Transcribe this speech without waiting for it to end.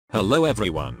Hello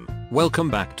everyone, welcome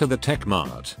back to the Tech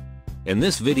Mart. In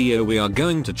this video we are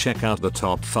going to check out the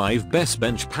top 5 best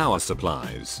bench power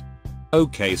supplies.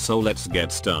 Okay, so let's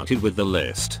get started with the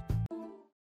list.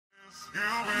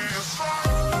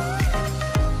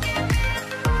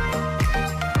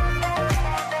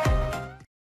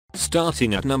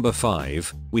 Starting at number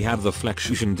 5, we have the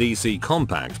Flexzion DC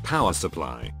Compact Power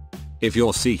Supply. If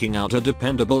you're seeking out a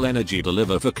dependable energy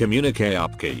delivery for communique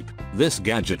upkeep, this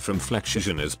gadget from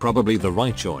Flexzion is probably the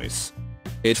right choice.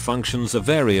 It functions a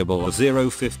variable of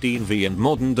 0.15V and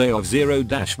modern day of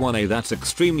 0-1A. That's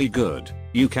extremely good.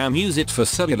 You can use it for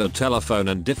cellular telephone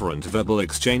and different verbal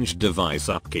exchange device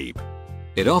upkeep.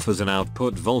 It offers an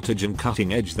output voltage and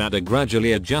cutting edge that are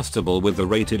gradually adjustable with the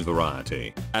rated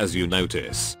variety. As you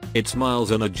notice, it's miles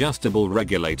an adjustable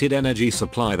regulated energy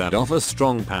supply that offers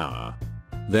strong power.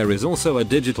 There is also a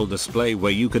digital display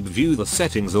where you could view the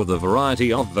settings or the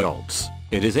variety of volts.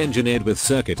 It is engineered with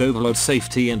circuit overload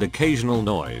safety and occasional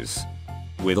noise.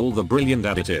 With all the brilliant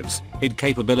additives, its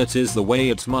capabilities the way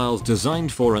it's miles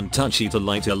designed for and touchy to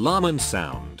light alarm and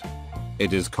sound.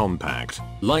 It is compact,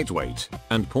 lightweight,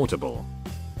 and portable.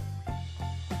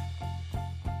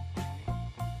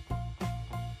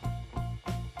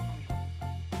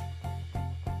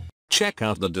 Check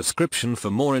out the description for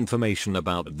more information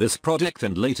about this product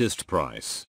and latest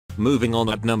price. Moving on,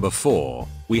 at number 4,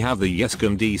 we have the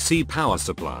Yescom DC Power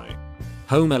Supply.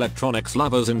 Home electronics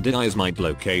lovers and DIYs might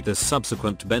locate this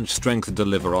subsequent bench strength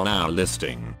deliver on our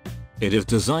listing. It is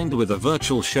designed with a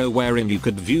virtual show wherein you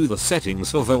could view the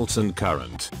settings for volts and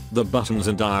current. The buttons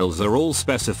and dials are all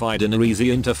specified in an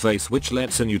easy interface which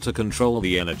lets you to control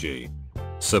the energy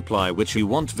supply which you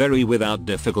want very without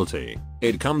difficulty.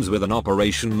 It comes with an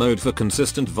operation mode for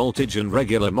consistent voltage and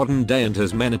regular modern day and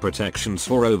has many protections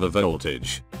for over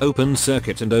voltage, open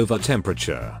circuit and over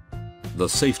temperature. The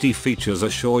safety features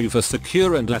assure you for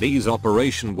secure and at ease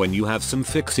operation when you have some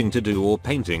fixing to do or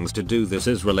paintings to do. This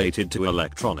is related to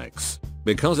electronics.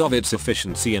 Because of its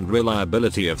efficiency and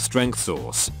reliability of strength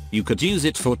source, you could use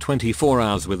it for 24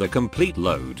 hours with a complete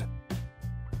load.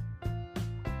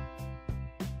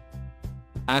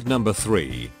 At number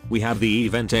 3, we have the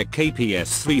Eventek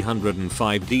KPS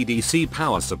 305D DC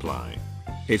Power Supply.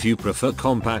 If you prefer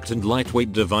compact and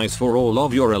lightweight device for all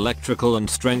of your electrical and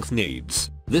strength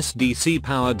needs, this DC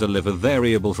power deliver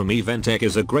variable from Eventek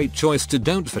is a great choice to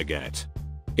don't forget.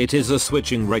 It is a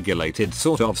switching regulated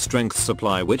sort of strength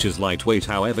supply which is lightweight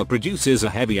however produces a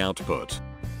heavy output.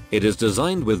 It is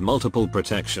designed with multiple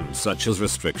protections such as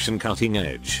restriction cutting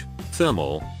edge,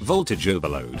 thermal, voltage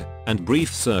overload, and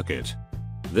brief circuit.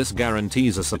 This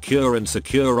guarantees a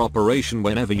secure operation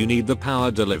whenever you need the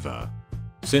power deliver.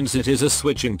 Since it is a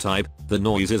switching type, the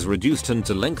noise is reduced and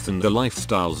to lengthen the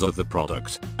lifestyles of the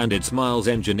product, and it's miles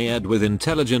engineered with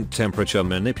intelligent temperature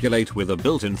manipulate with a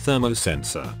built-in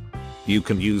thermosensor. You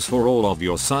can use for all of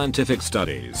your scientific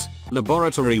studies,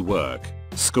 laboratory work,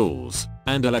 schools,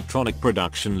 and electronic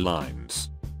production lines.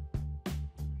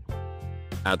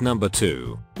 At number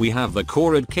 2, we have the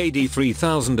KORAD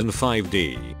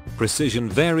KD3005D, Precision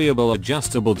Variable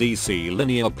Adjustable DC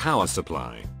Linear Power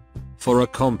Supply. For a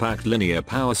compact linear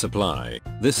power supply,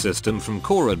 this system from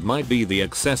KORAD might be the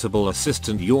accessible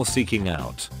assistant you're seeking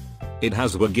out. It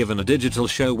has been given a digital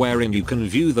show wherein you can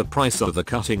view the price of the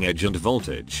cutting edge and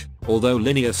voltage, although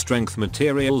linear strength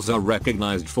materials are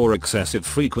recognized for excessive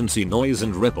frequency noise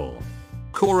and ripple.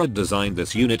 KORAD designed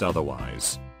this unit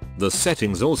otherwise. The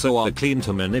settings also are clean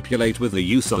to manipulate with the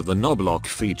use of the knob lock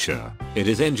feature. It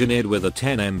is engineered with a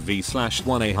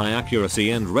 10mV/1A high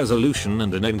accuracy and resolution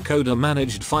and an encoder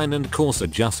managed fine and coarse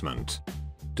adjustment.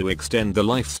 To extend the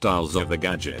lifestyles of the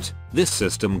gadget, this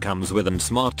system comes with a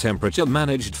smart temperature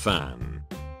managed fan.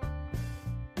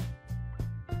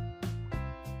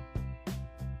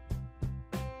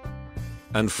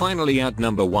 And finally, at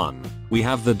number 1, we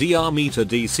have the Dr.meter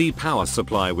DC Power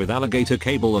Supply with Alligator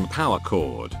cable and power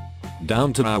cord.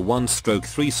 Down to our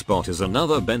 1/3 spot is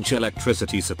another bench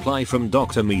electricity supply from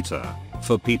Dr.meter,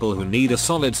 for people who need a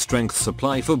solid strength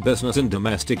supply for business and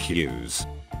domestic use.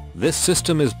 This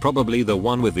system is probably the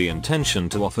one with the intention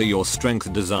to offer your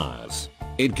strength desires.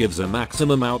 It gives a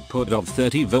maximum output of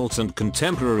 30 volts and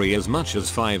contemporary as much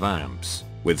as 5 amps.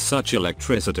 With such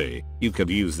electricity, you could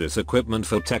use this equipment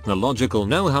for technological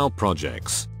know-how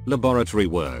projects, laboratory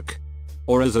work,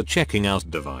 or as a checking out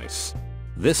device.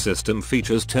 This system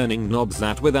features turning knobs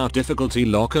that without difficulty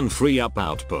lock and free up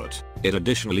output. It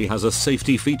additionally has a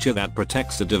safety feature that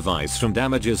protects the device from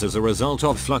damages as a result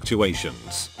of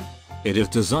fluctuations. It is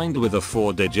designed with a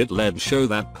 4-digit LED show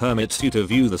that permits you to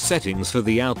view the settings for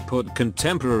the output,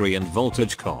 contemporary and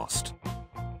voltage cost.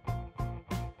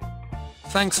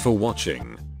 Thanks for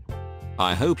watching.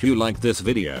 I hope you liked this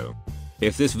video.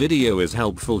 If this video is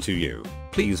helpful to you,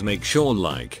 please make sure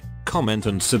like, comment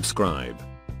and subscribe.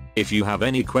 If you have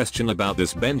any question about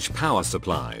this bench power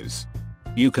supplies,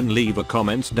 you can leave a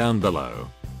comment down below.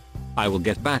 I will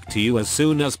get back to you as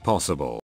soon as possible.